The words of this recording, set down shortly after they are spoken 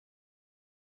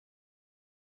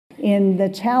in the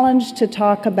challenge to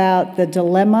talk about the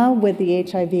dilemma with the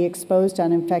HIV-exposed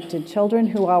uninfected children,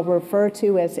 who I'll refer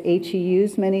to as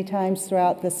HEUs many times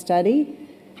throughout the study.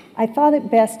 I thought it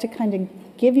best to kind of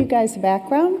give you guys a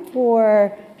background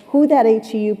for who that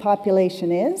HEU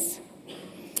population is.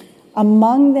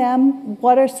 Among them,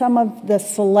 what are some of the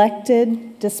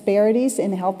selected disparities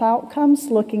in health outcomes,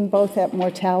 looking both at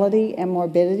mortality and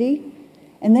morbidity,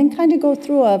 and then kind of go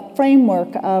through a framework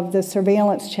of the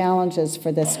surveillance challenges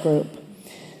for this group.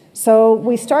 So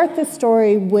we start the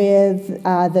story with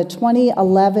the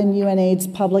 2011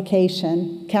 UNAIDS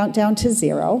publication, Countdown to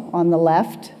Zero, on the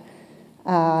left,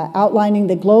 outlining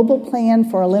the global plan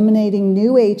for eliminating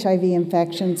new HIV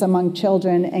infections among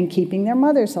children and keeping their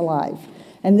mothers alive.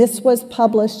 And this was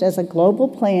published as a global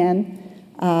plan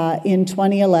in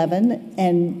 2011,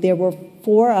 and there were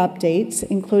 4 updates,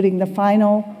 including the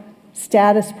final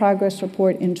status progress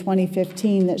report in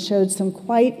 2015 that showed some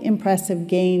quite impressive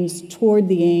gains toward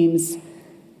the aims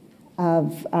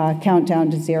of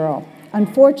Countdown to Zero.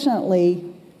 Unfortunately,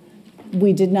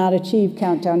 we did not achieve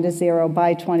Countdown to Zero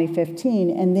by 2015,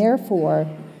 and therefore,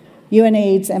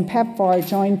 UNAIDS and PEPFAR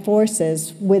joined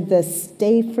forces with the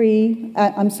Start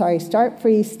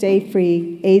Free, Stay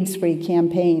Free, AIDS Free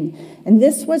campaign. And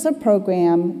this was a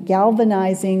program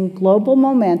galvanizing global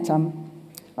momentum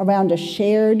around a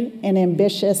shared and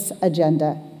ambitious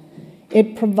agenda.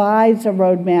 It provides a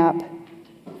roadmap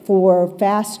for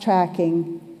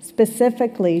fast-tracking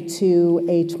specifically to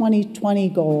a 2020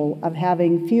 goal of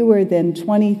having fewer than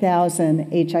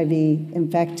 20,000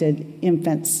 HIV-infected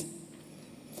infants.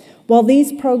 While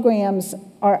these programs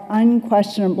are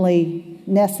unquestionably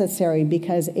necessary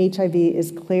because HIV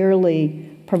is clearly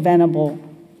preventable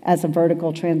as a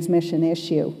vertical transmission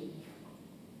issue,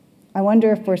 I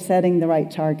wonder if we're setting the right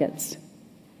targets.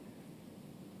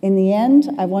 In the end,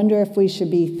 I wonder if we should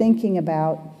be thinking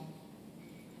about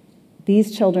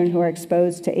these children who are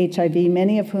exposed to HIV,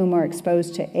 many of whom are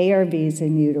exposed to ARVs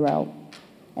in utero,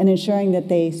 and ensuring that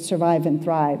they survive and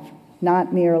thrive,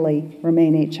 not merely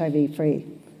remain HIV-free.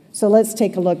 So let's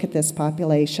take a look at this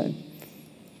population.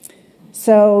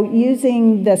 So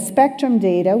using the spectrum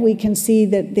data, we can see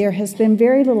that there has been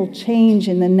very little change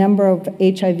in the number of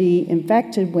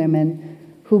HIV-infected women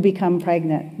who become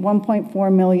pregnant,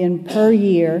 1.4 million per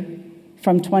year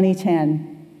from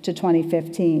 2010 to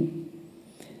 2015.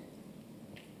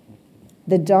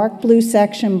 The dark blue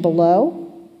section below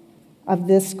of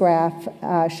this graph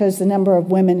shows the number of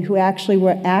women who actually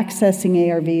were accessing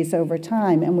ARVs over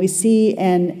time, and we see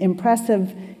an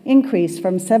impressive increase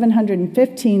from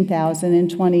 715,000 in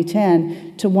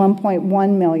 2010 to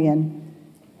 1.1 million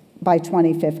by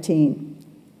 2015.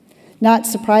 Not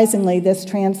surprisingly, this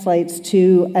translates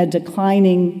to a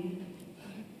declining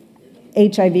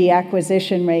HIV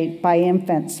acquisition rate by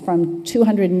infants from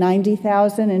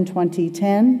 290,000 in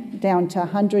 2010 down to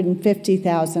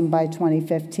 150,000 by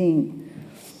 2015.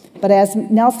 But as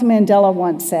Nelson Mandela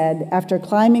once said, after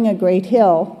climbing a great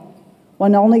hill,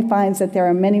 one only finds that there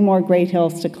are many more great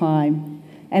hills to climb.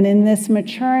 And in this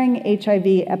maturing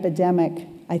HIV epidemic,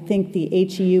 I think the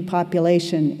HEU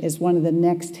population is one of the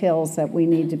next hills that we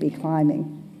need to be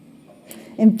climbing.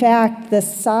 In fact, the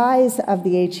size of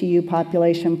the HEU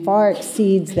population far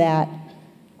exceeds that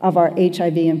of our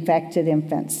HIV-infected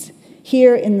infants.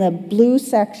 Here in the blue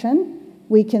section,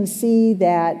 we can see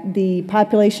that the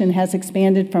population has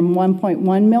expanded from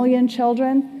 1.1 million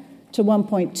children to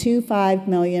 1.25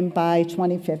 million by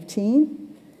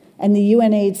 2015. And the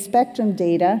UNAIDS spectrum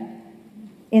data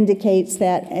indicates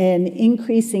that an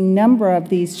increasing number of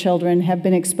these children have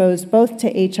been exposed both to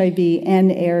HIV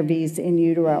and ARVs in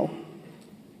utero,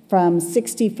 from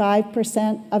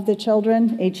 65% of the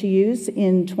children, HEUs,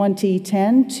 in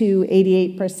 2010 to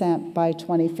 88% by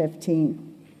 2015.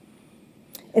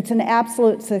 It's an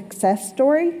absolute success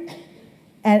story,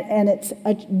 and it's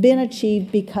been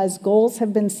achieved because goals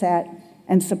have been set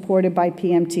and supported by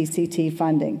PMTCT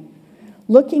funding.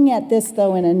 Looking at this,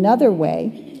 though, in another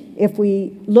way, if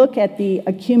we look at the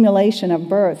accumulation of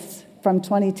births from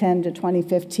 2010 to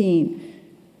 2015,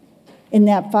 in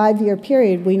that 5-year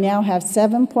period, we now have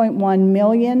 7.1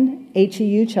 million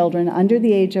HEU children under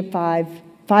the age of 5,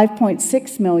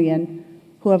 5.6 million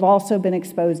who have also been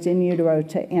exposed in utero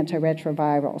to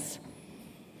antiretrovirals.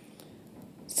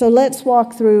 So let's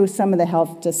walk through some of the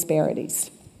health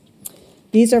disparities.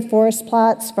 These are forest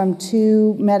plots from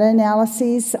 2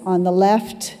 meta-analyses. On the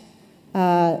left,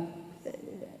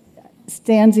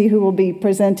 Stanzi, who will be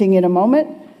presenting in a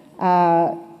moment,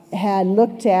 had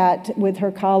looked at, with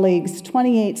her colleagues,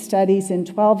 28 studies in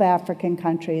 12 African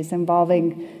countries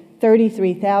involving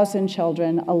 33,000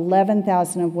 children,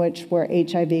 11,000 of which were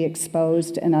HIV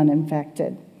exposed and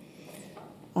uninfected.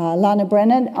 Lana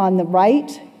Brennan on the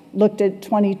right looked at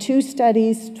 22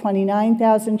 studies,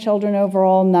 29,000 children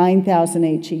overall, 9,000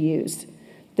 HEUs.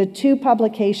 The two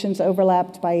publications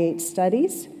overlapped by 8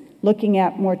 studies, looking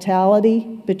at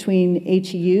mortality between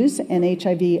HEUs and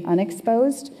HIV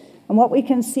unexposed. And what we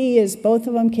can see is both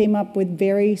of them came up with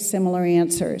very similar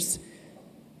answers.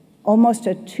 Almost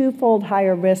a 2-fold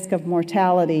higher risk of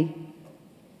mortality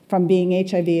from being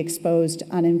HIV exposed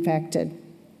uninfected.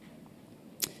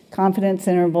 Confidence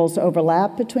intervals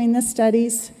overlap between the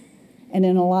studies, and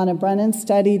in Alana Brennan's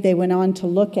study, they went on to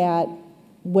look at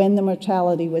when the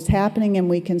mortality was happening, and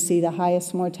we can see the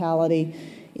highest mortality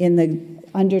in the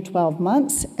under 12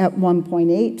 months at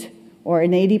 1.8, or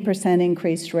an 80%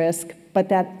 increased risk, but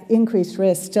that increased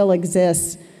risk still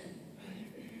exists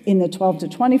in the 12 to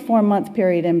 24 month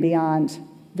period and beyond.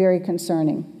 Very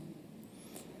concerning.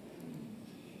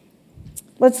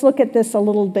 Let's look at this a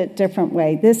little bit different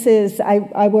way. This is,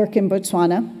 I work in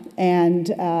Botswana, and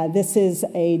this is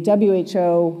a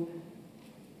WHO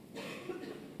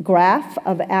graph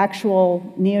of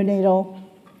actual neonatal,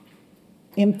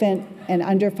 infant, and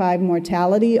under 5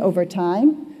 mortality over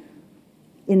time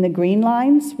in the green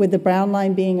lines, with the brown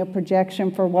line being a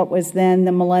projection for what was then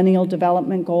the Millennial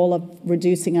Development Goal of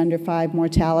reducing under 5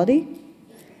 mortality.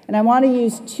 And I want to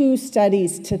use 2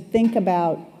 studies to think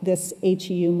about this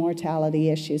HEU mortality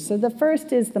issue. So the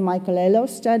first is the Michaelelo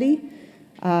study,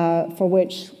 for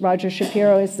which Roger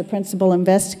Shapiro is the principal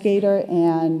investigator,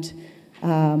 and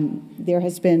there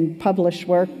has been published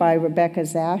work by Rebecca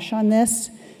Zash on this.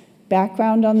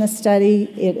 Background on the study,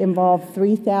 it involved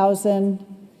 3,000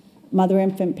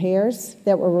 mother-infant pairs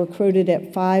that were recruited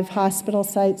at 5 hospital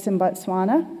sites in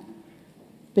Botswana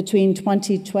between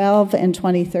 2012 and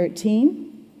 2013.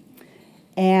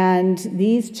 And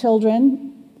these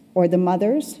children, or the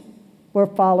mothers, were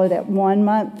followed at 1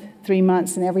 month, 3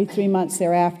 months, and every 3 months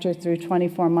thereafter through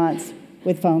 24 months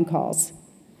with phone calls.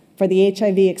 For the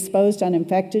HIV-exposed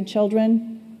uninfected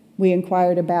children, we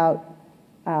inquired about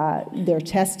their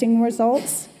testing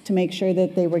results to make sure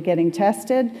that they were getting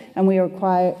tested, and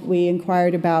we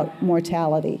inquired about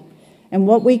mortality. And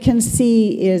what we can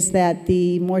see is that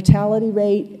the mortality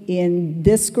rate in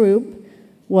this group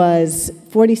was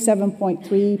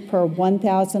 47.3 per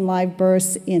 1,000 live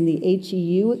births in the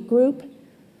HEU group,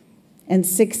 and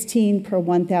 16 per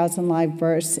 1,000 live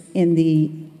births in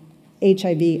the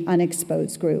HIV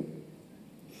unexposed group.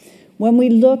 When we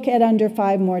look at under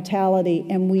 5 mortality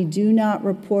and we do not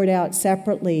report out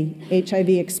separately HIV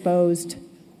exposed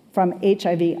from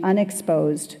HIV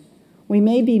unexposed, we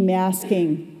may be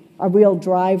masking a real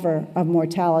driver of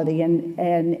mortality, and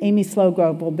Amy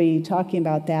Slowgrove will be talking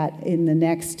about that in the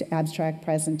next abstract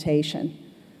presentation.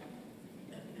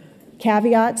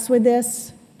 Caveats with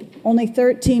this: only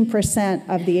 13%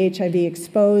 of the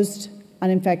HIV-exposed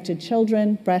uninfected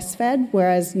children breastfed,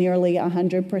 whereas nearly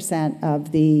 100%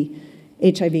 of the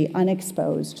HIV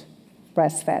unexposed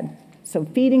breastfed. So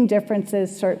feeding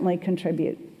differences certainly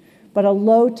contribute, but a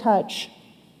low-touch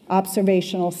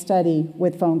observational study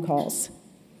with phone calls.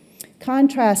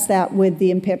 Contrast that with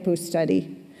the Impepu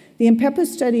study. The Impepu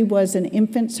study was an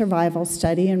infant survival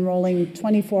study enrolling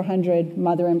 2,400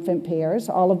 mother-infant pairs,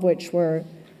 all of which were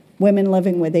women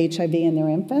living with HIV in their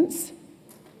infants.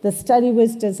 The study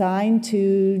was designed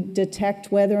to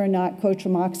detect whether or not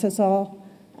cotrimoxazole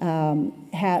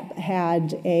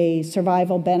had a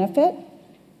survival benefit,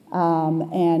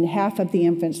 and half of the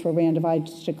infants were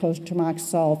randomized to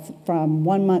cotrimoxazole from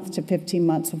 1 month to 15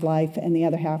 months of life, and the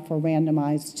other half were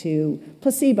randomized to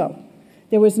placebo.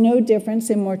 There was no difference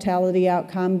in mortality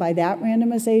outcome by that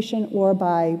randomization or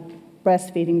by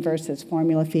breastfeeding versus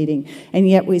formula feeding, and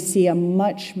yet we see a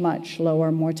much, much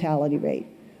lower mortality rate.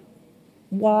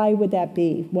 Why would that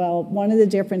be? Well, one of the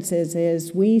differences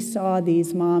is we saw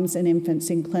these moms and infants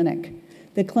in clinic.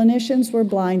 The clinicians were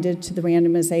blinded to the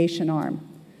randomization arm,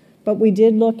 but we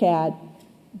did look at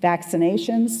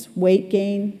vaccinations, weight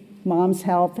gain, mom's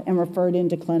health, and referred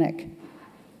into clinic.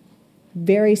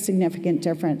 Very significant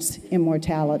difference in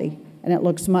mortality, and it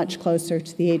looks much closer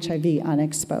to the HIV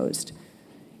unexposed.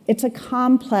 It's a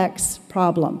complex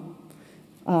problem.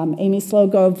 Amy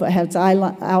Slowgrove has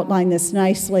outlined this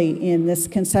nicely in this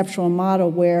conceptual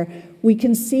model where we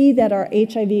can see that our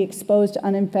HIV-exposed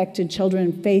uninfected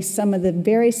children face some of the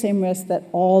very same risks that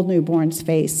all newborns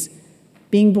face: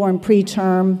 being born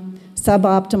preterm,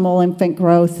 suboptimal infant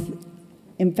growth,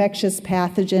 infectious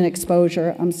pathogen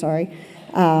exposure,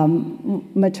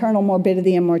 maternal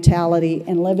morbidity and mortality,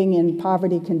 and living in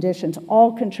poverty conditions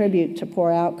all contribute to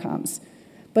poor outcomes.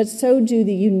 But so do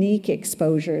the unique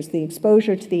exposures, the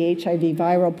exposure to the HIV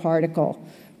viral particle,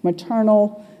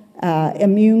 maternal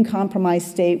immune-compromised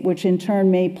state, which in turn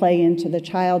may play into the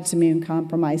child's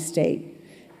immune-compromised state,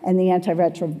 and the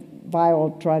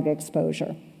antiretroviral drug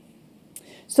exposure.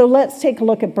 So let's take a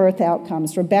look at birth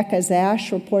outcomes. Rebecca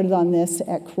Zash reported on this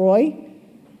at CROI.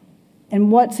 And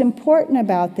what's important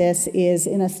about this is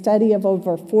in a study of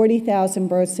over 40,000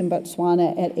 births in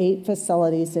Botswana at 8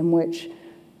 facilities in which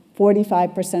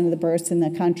 45% of the births in the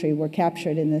country were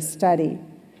captured in this study,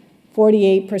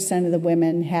 48% of the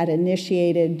women had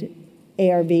initiated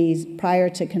ARVs prior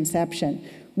to conception.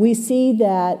 We see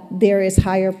that there is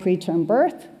higher preterm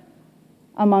birth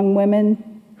among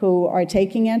women who are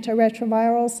taking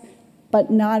antiretrovirals,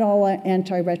 but not all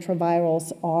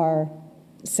antiretrovirals are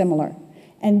similar.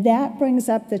 And that brings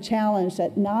up the challenge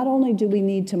that not only do we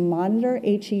need to monitor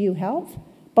HEU health,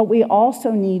 but we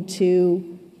also need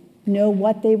to know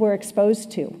what they were exposed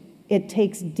to. It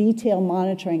takes detailed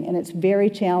monitoring, and it's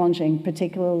very challenging,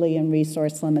 particularly in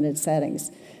resource-limited settings.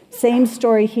 Same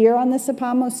story here on the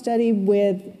SAPAMO study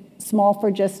with small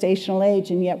for gestational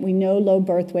age, and yet we know low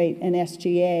birth weight and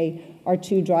SGA are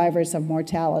 2 drivers of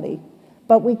mortality.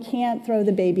 But we can't throw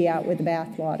the baby out with the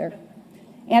bathwater.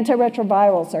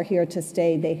 Antiretrovirals are here to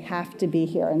stay. They have to be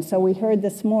here. And so we heard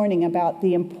this morning about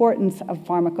the importance of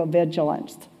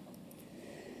pharmacovigilance.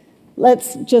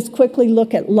 Let's just quickly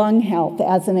look at lung health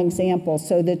as an example.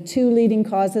 So the 2 leading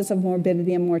causes of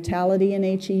morbidity and mortality in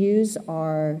HEUs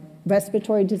are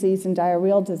respiratory disease and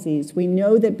diarrheal disease. We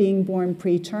know that being born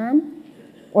preterm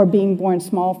or being born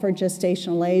small for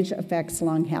gestational age affects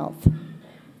lung health,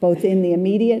 both in the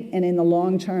immediate and in the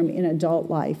long term in adult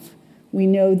life. We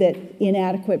know that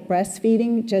inadequate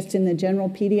breastfeeding, just in the general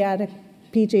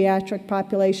pediatric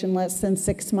population, less than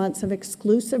 6 months of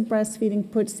exclusive breastfeeding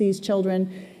puts these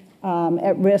children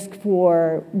at risk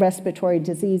for respiratory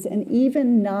disease, and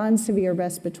even non-severe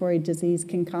respiratory disease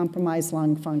can compromise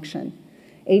lung function.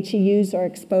 HEUs are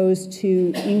exposed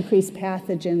to increased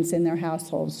pathogens in their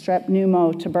households, strep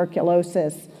pneumo,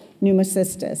 tuberculosis,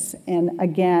 pneumocystis, and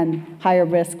again, higher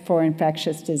risk for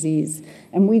infectious disease.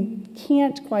 And we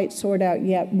can't quite sort out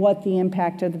yet what the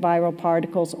impact of the viral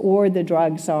particles or the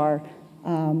drugs are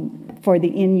for the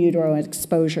in utero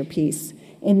exposure piece.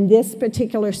 In this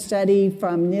particular study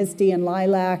from NISD and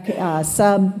LILAC, a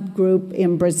subgroup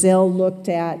in Brazil looked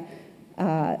at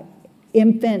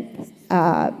infant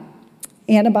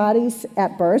antibodies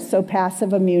at birth, so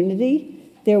passive immunity.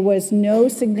 There was no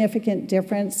significant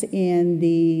difference in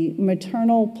the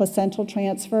maternal placental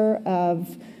transfer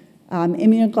of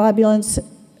immunoglobulins.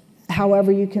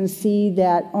 However, you can see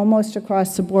that almost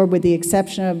across the board, with the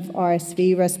exception of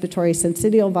RSV, respiratory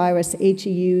syncytial virus,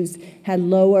 HEUs had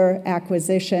lower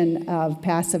acquisition of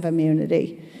passive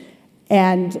immunity.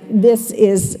 And this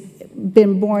has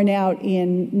been borne out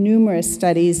in numerous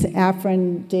studies.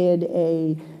 Afrin did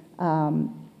a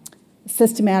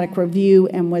systematic review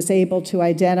and was able to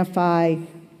identify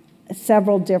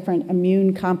several different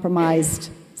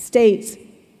immune-compromised states.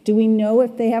 Do we know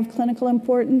if they have clinical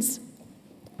importance?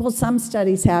 Well, some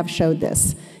studies have showed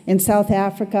this. In South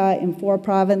Africa, in 4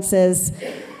 provinces,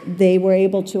 they were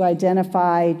able to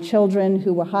identify children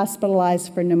who were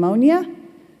hospitalized for pneumonia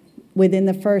within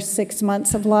the first 6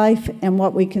 months of life, and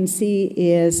what we can see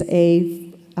is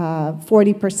a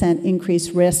 40%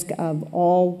 increased risk of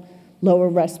all lower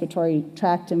respiratory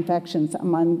tract infections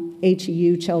among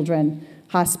HEU children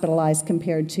hospitalized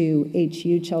compared to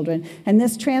HU children. And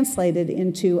this translated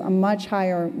into a much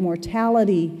higher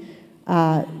mortality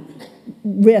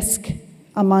risk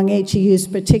among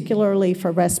HEUs, particularly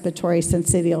for respiratory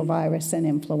syncytial virus and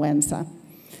influenza.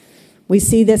 We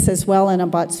see this as well in a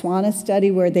Botswana study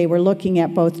where they were looking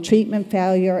at both treatment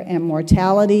failure and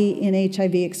mortality in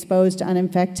HIV-exposed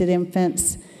uninfected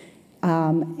infants,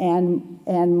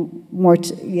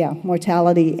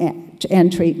 mortality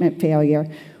and treatment failure,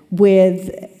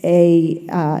 with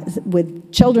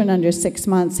children under 6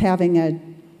 months having a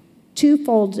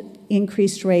 2-fold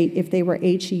increased rate if they were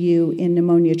HEU in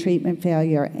pneumonia treatment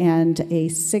failure, and a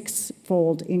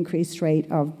 6-fold increased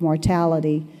rate of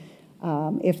mortality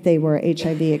if they were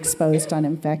HIV-exposed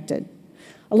uninfected.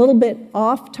 A little bit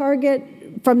off target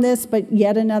from this, but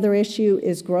yet another issue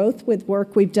is growth. With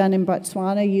work we've done in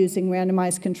Botswana using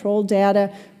randomized control data,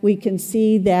 we can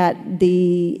see that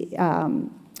the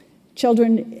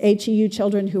HEU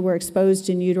children who were exposed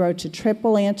in utero to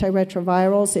triple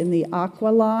antiretrovirals in the aqua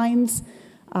lines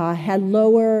had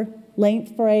lower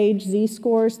length for age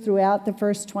Z-scores throughout the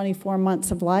first 24 months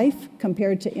of life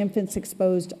compared to infants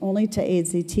exposed only to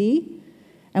AZT.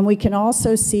 And we can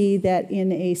also see that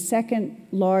in a second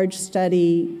large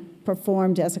study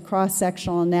performed as a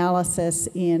cross-sectional analysis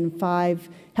in 5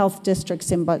 health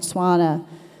districts in Botswana,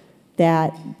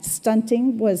 that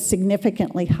stunting was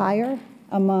significantly higher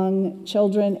among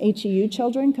children, HEU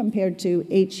children, compared to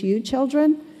HU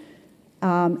children.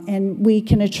 And we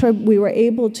were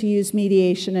able to use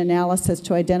mediation analysis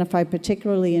to identify,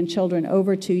 particularly in children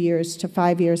over 2 years to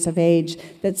 5 years of age,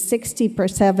 that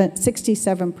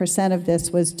 67% of this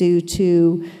was due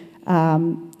to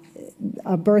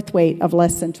a birth weight of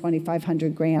less than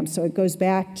 2,500 grams. So it goes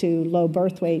back to low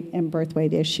birth weight and birth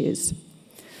weight issues.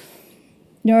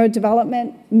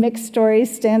 Neurodevelopment, mixed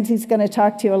stories. Stanley's going to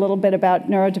talk to you a little bit about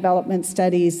neurodevelopment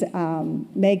studies.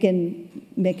 Megan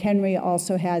McHenry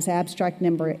also has abstract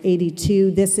number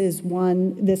 82. This is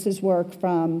work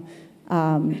from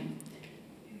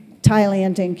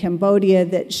Thailand and Cambodia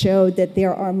that showed that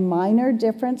there are minor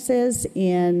differences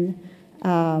in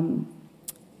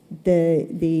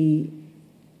the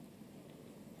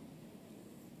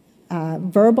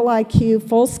verbal IQ,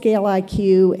 full-scale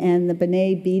IQ, and the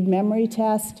Binet bead memory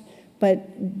test, but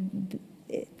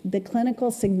the clinical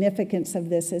significance of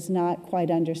this is not quite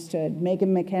understood.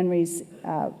 Megan McHenry's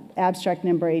abstract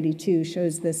number 82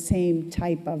 shows the same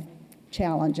type of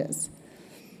challenges.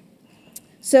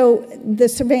 So the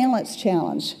surveillance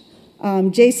challenge.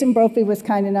 Jason Brophy was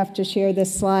kind enough to share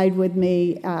this slide with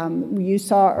me. You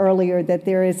saw earlier that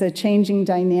there is a changing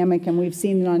dynamic, and we've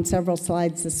seen it on several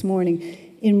slides this morning,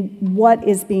 in what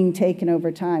is being taken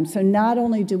over time. So not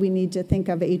only do we need to think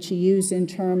of HEUs in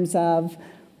terms of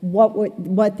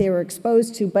what they were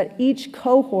exposed to, but each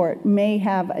cohort may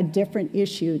have a different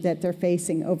issue that they're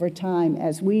facing over time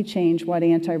as we change what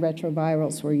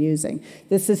antiretrovirals we're using.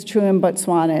 This is true in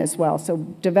Botswana as well. So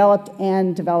developed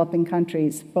and developing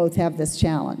countries both have this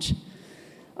challenge.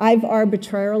 I've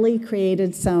arbitrarily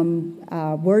created some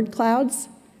word clouds.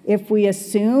 If we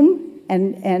assume,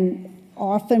 and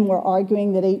often we're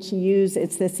arguing that HEUs,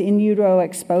 it's this in utero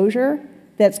exposure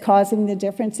that's causing the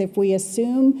difference. If we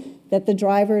assume that the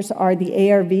drivers are the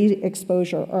ARV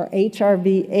exposure or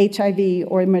HIV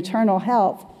or maternal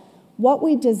health, what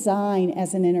we design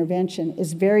as an intervention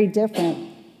is very different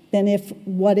than if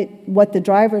what the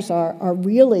drivers are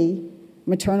really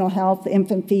maternal health,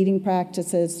 infant feeding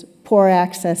practices, poor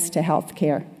access to health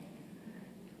care.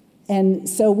 And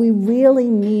so we really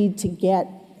need to get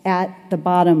at the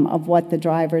bottom of what the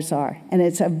drivers are. And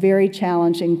it's a very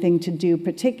challenging thing to do,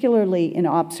 particularly in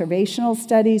observational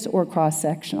studies or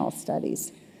cross-sectional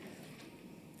studies.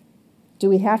 Do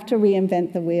we have to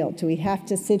reinvent the wheel? Do we have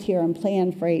to sit here and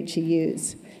plan for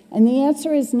HEUs? And the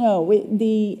answer is no.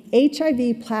 The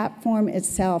HIV platform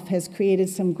itself has created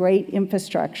some great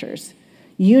infrastructures.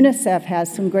 UNICEF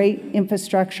has some great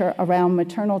infrastructure around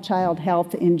maternal child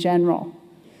health in general.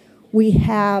 We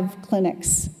have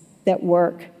clinics that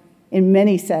work in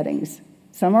many settings.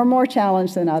 Some are more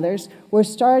challenged than others. We're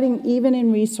starting, even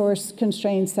in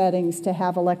resource-constrained settings, to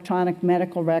have electronic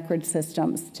medical record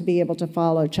systems to be able to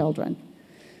follow children.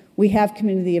 We have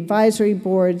community advisory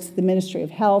boards. The Ministry of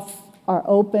Health are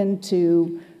open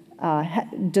to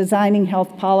designing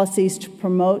health policies to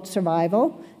promote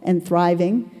survival and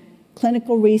thriving.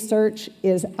 Clinical research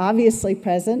is obviously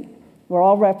present. We're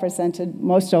all represented,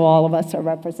 most of all of us are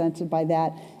represented by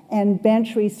that. And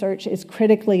bench research is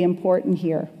critically important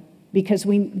here because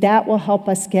that will help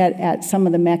us get at some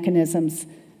of the mechanisms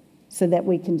so that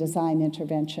we can design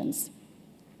interventions.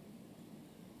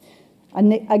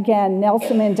 Again,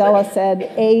 Nelson Mandela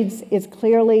said, AIDS is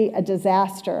clearly a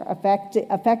disaster,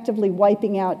 effectively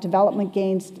wiping out development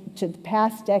gains to the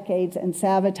past decades and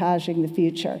sabotaging the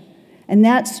future. And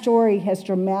that story has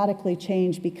dramatically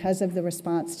changed because of the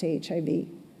response to HIV.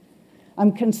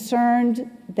 I'm concerned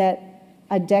that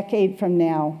a decade from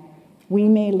now, we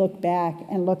may look back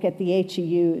and look at the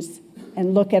HEUs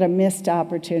and look at a missed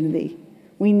opportunity.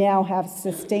 We now have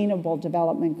sustainable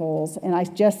development goals, and I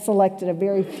just selected a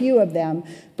very few of them,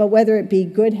 but whether it be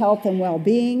good health and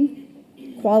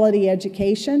well-being, quality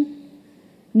education,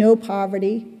 no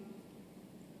poverty,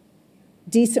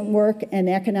 decent work and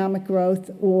economic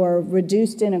growth, or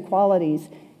reduced inequalities,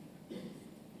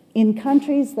 in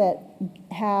countries that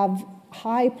have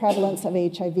high prevalence of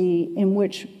HIV, in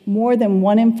which more than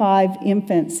 1 in 5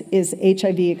 infants is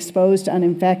HIV-exposed,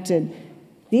 uninfected,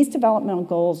 these developmental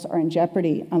goals are in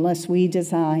jeopardy unless we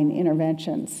design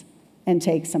interventions and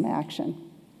take some action.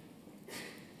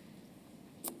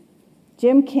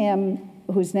 Jim Kim,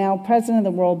 who's now president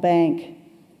of the World Bank,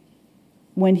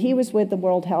 when he was with the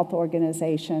World Health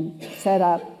Organization, set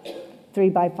up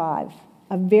 3x5,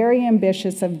 a very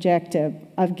ambitious objective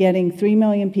of getting 3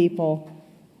 million people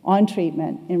on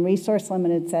treatment in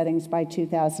resource-limited settings by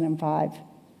 2005.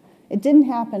 It didn't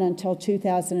happen until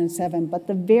 2007, but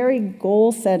the very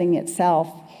goal setting itself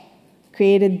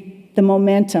created the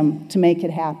momentum to make it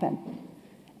happen.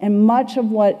 And much of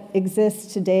what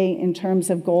exists today in terms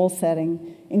of goal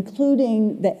setting,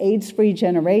 including the AIDS-free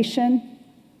generation,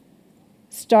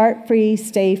 start free,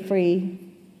 stay free,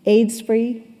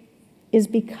 AIDS-free, is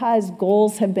because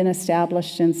goals have been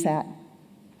established and set.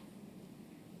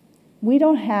 We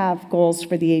don't have goals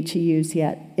for the HEUs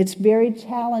yet. It's very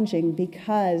challenging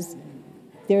because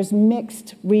there's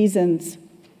mixed reasons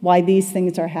why these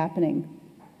things are happening.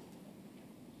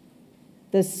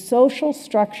 The social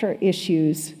structure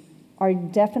issues are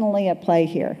definitely at play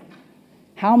here.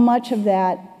 How much of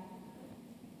that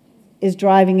is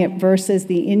driving it versus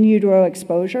the in utero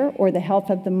exposure or the health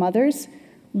of the mothers?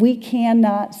 We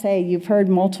cannot say. You've heard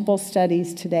multiple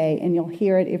studies today, and you'll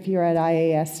hear it if you're at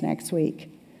IAS next week.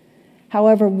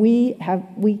 However, we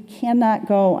cannot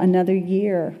go another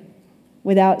year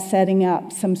without setting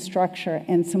up some structure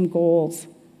and some goals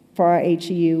for our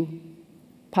HEU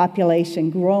population,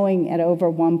 growing at over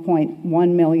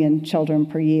 1.1 million children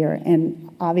per year. And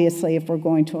obviously, if we're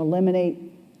going to eliminate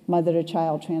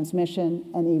mother-to-child transmission,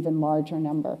 an even larger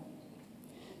number.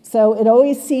 So it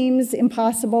always seems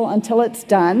impossible until it's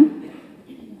done.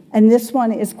 And this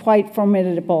one is quite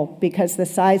formidable because the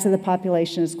size of the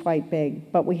population is quite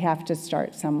big, but we have to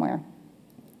start somewhere.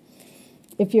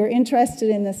 If you're interested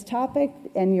in this topic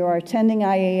and you're attending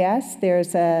IAS,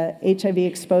 there's a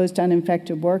HIV-Exposed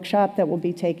Uninfected workshop that will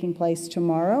be taking place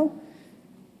tomorrow,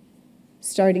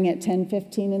 starting at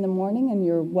 10:15 in the morning, and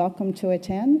you're welcome to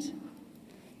attend.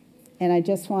 And I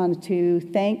just wanted to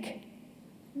thank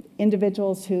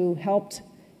individuals who helped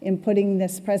in putting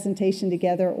this presentation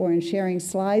together or in sharing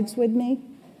slides with me,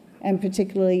 and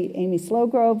particularly Amy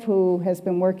Slowgrove, who has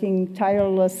been working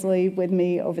tirelessly with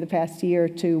me over the past year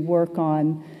to work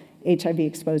on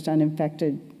HIV-exposed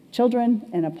uninfected children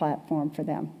and a platform for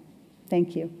them.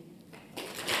 Thank you.